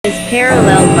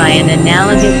paralleled by an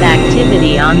analogous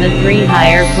activity on the three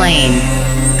higher planes.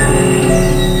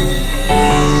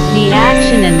 The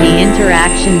action and the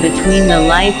interaction between the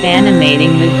life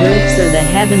animating the groups are the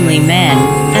heavenly men,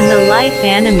 and the life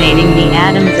animating the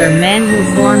atoms are men who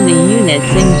form the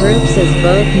units in groups as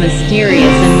both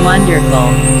mysterious and wonderful.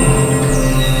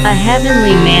 A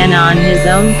heavenly man on his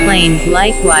own planes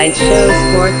likewise shows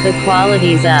forth the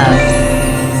qualities of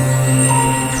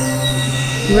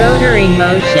rotary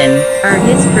motion, or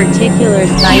his particular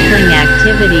cycling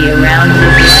activity around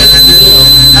his life wheel,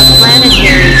 a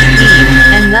planetary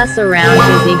scheme, and thus around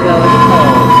his egoic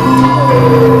pole.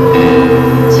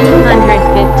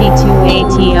 252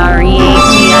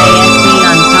 ATREATISE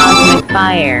on cosmic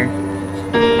fire.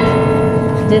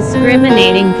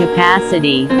 Discriminating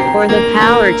capacity, or the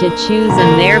power to choose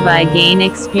and thereby gain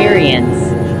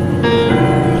experience.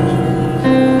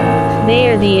 They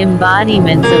are the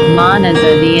embodiments of manas,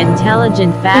 or the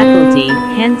intelligent faculty,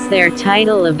 hence their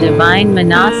title of divine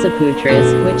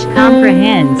manasaputras, which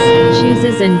comprehends,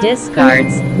 chooses and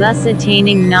discards, thus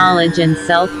attaining knowledge and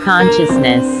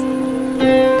self-consciousness.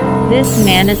 This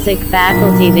manasic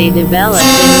faculty they developed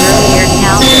in earlier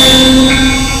kalpas,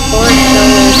 or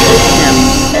solar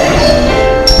systems.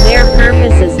 Their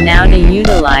purpose is now to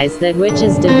utilize that which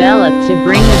is developed to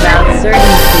bring about certain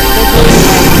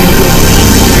specific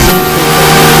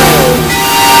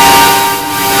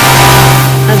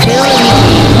ability to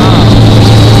evolve,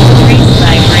 increase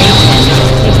vibration,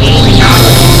 to gain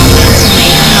knowledge, and to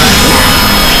make contact.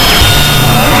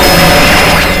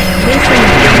 This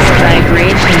increased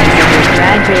vibration is of a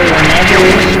gradual and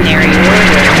evolutionary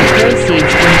order and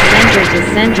proceeds from center to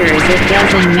center as it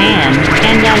does in man,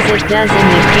 and as it does in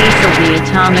the case of the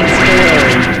atomic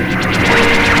spherule.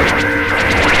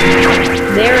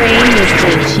 Their aim is to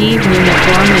achieve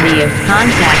uniformity of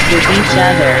contact with each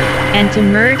other, and to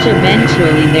merge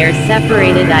eventually their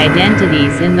separated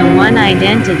identities in the one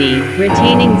identity,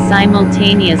 retaining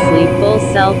simultaneously full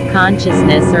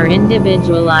self-consciousness or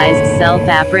individualized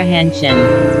self-apprehension.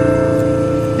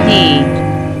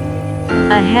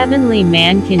 A heavenly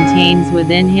man contains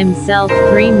within himself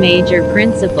three major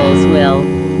principles: will,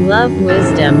 love,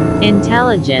 wisdom,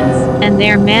 intelligence, and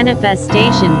their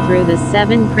manifestation through the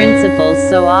seven principles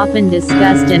so often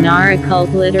discussed in our occult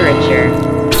literature.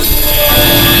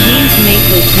 These make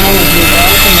the 10 of his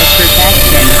ultimate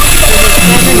perfection, so the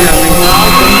 7 are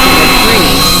resolved into the 3,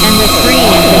 and the 3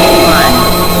 into the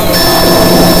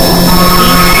 1.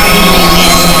 Each heavenly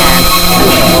man has,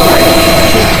 of course,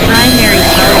 his primary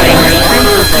coloring or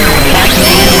principle that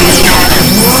man is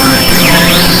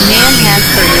Man has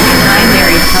for his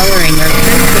primary coloring or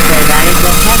principle that is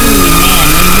the heavenly man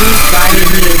in whose body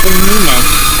he is a unit.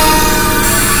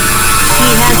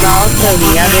 He has also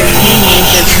the other two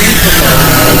major principles,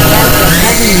 which has the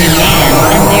heavenly man,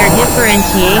 and their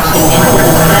differentiation into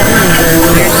the 7 is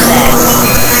earlier said.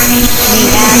 The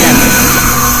atom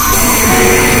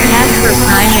has for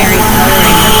primary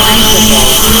coloring or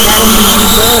principle, that is the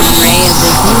egoic ray of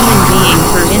the human being,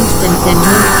 for instance, in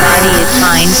whose body it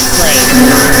finds place.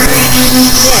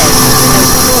 This, of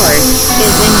course,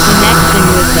 is in connection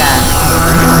with the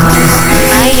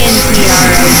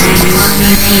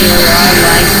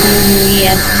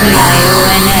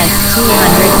INTRODUCTORYCUESTIONS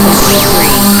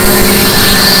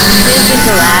 253.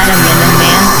 Physical atom in a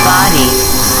man's body.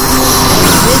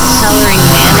 This coloring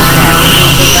manifests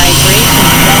as the vibration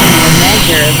setting the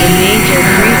measure of the major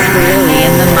 3 spheruli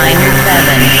and the minor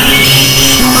 7.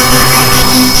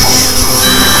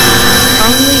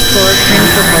 Only 4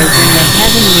 principles in the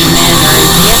heavenly man are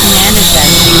as yet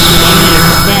manifesting to any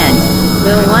extent,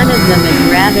 though one of them is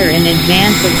rather in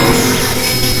advance of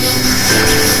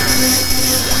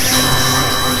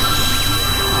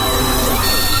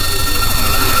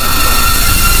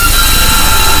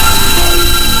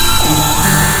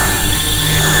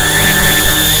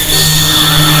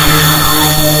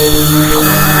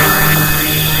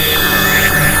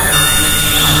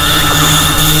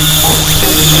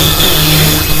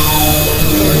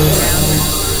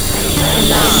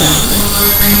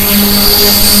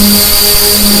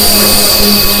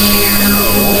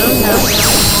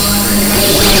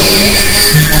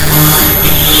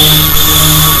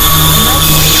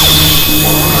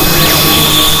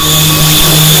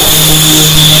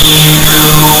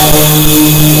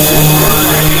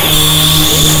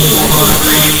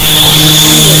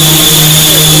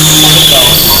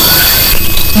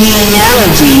The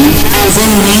analogy, as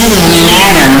in man and an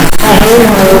atom, a whole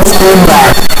holds good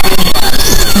luck.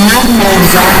 Not more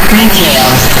exact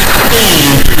details.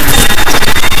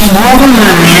 Although the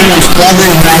man is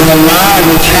governed by the law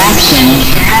of attraction,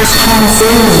 has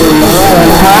transcended the law of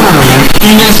harmony,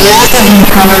 and is rapidly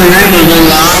rooted in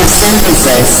law of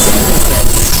synthesis.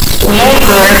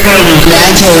 Therefore, it is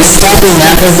gradually stepping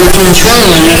up as a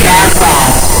controlling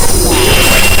aircraft.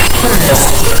 First,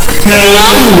 the law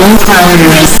of willpower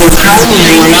is the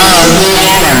primary law of the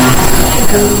atom.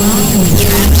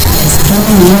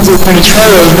 Coming into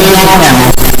control of the atom.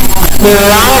 The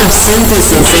law of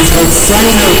synthesis is the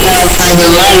central felt by the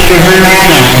life of an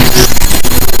atom.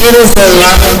 It is the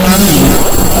law of mind.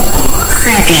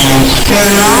 Second, the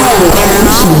law of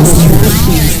emotions.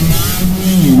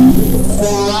 The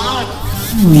law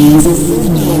means a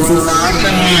signal is a law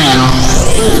for now.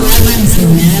 It governs the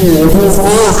matter of his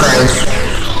workers.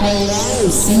 The law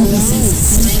of synthesis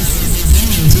is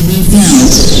to be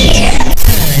felt.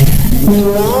 The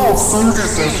law of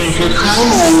synthesis is the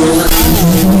primary law of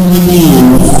man.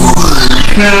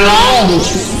 The law of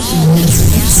attraction is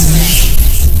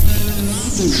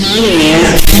the primary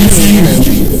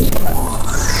incentive.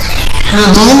 The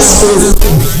most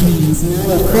physical is not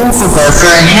a principle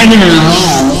for heaven or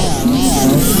hell.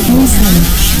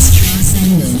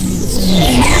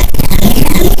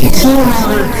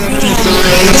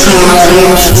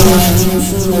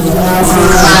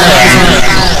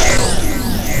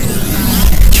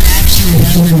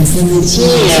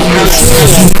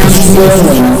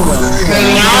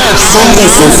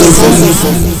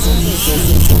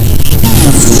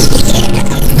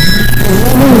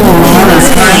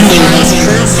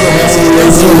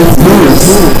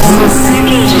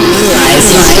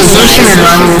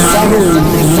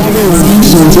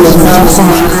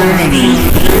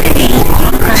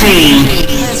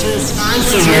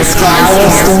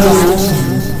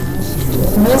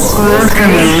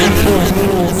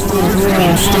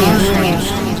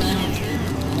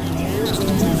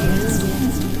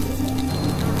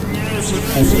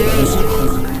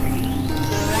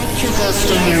 Electrical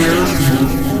stimulation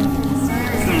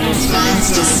response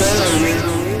to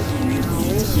solar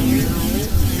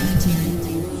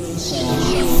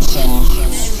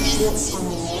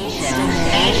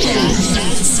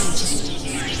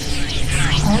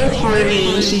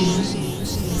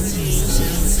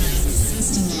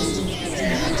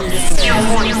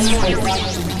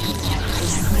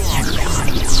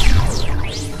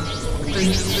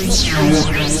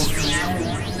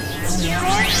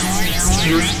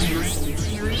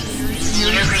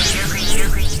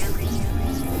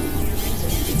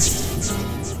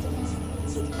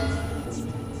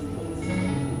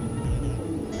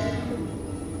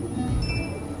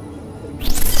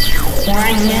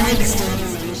Dynamic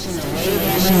stimulation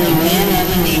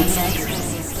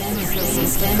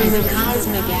from the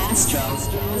cosmic astral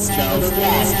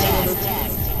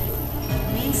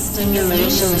These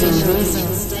stimulations induce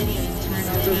steady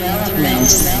internal development.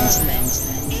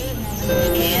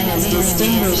 Man is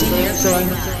distinguished therefore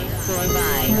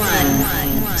by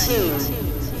 1, 2,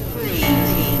 3.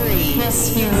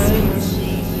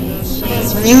 His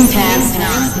room past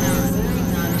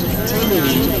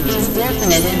non-objectivity is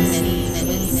definite and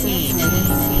seen. His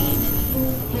internal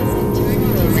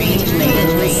arrangement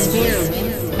in the sphere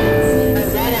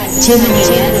of that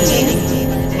activity animating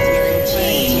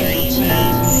change.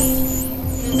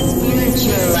 His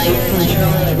spiritual life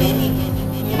control of any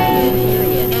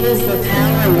period. It is the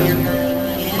power whereby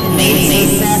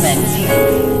animates 7.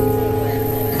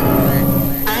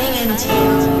 INT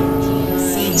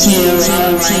CTO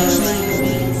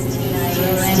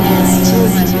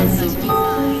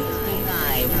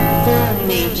 255 full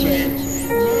nature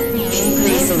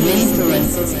increase of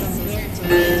influences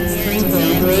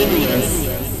sprinkling radius.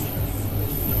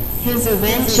 His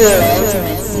eventual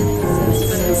ultimate synthesis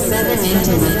from the 7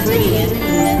 into the 3 and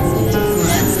into 1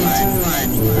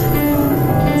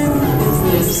 is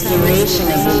the obscuration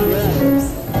of the rose,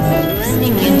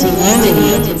 blending into unity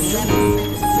into 7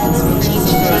 which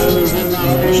each phase is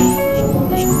evolving.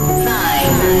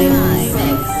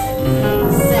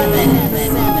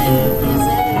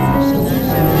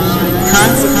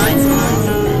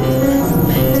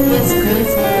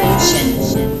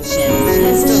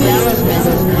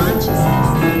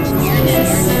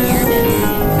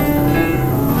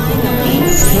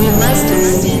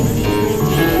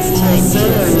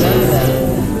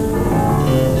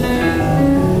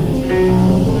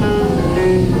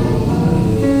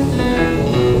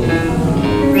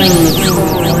 3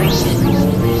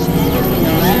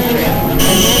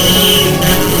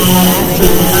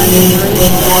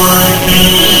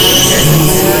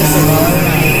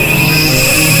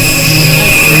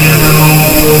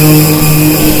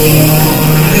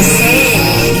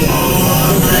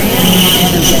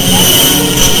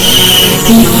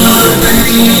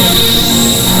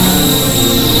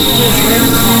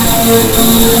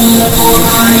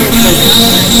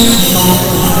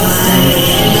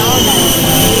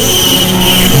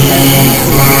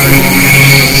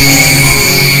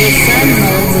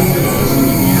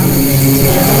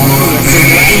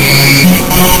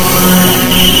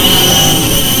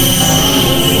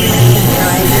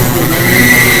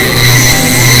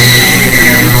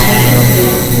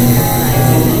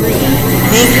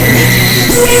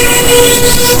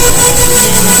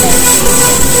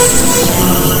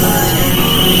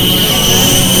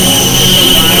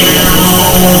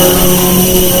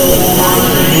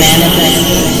 Manifestation.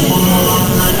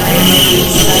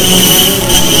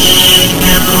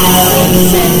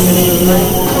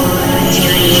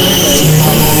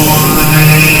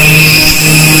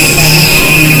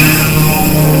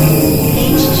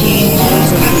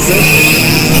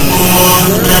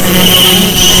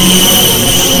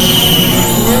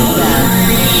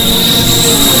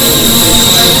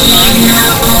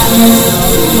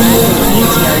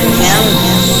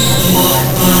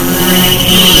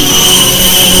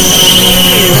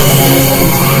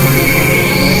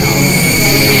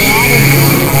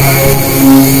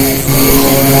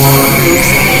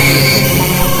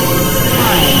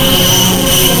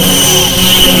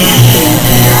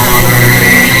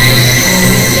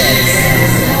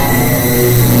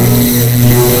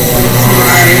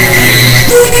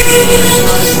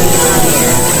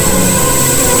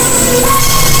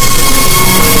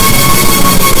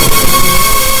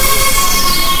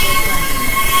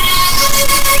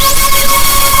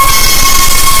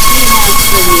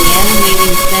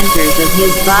 Of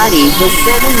his body, the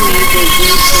 7 major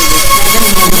groups for the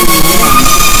 700 men,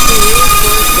 to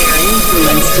reinforce their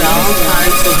influence to all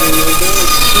parts of the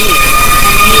legation.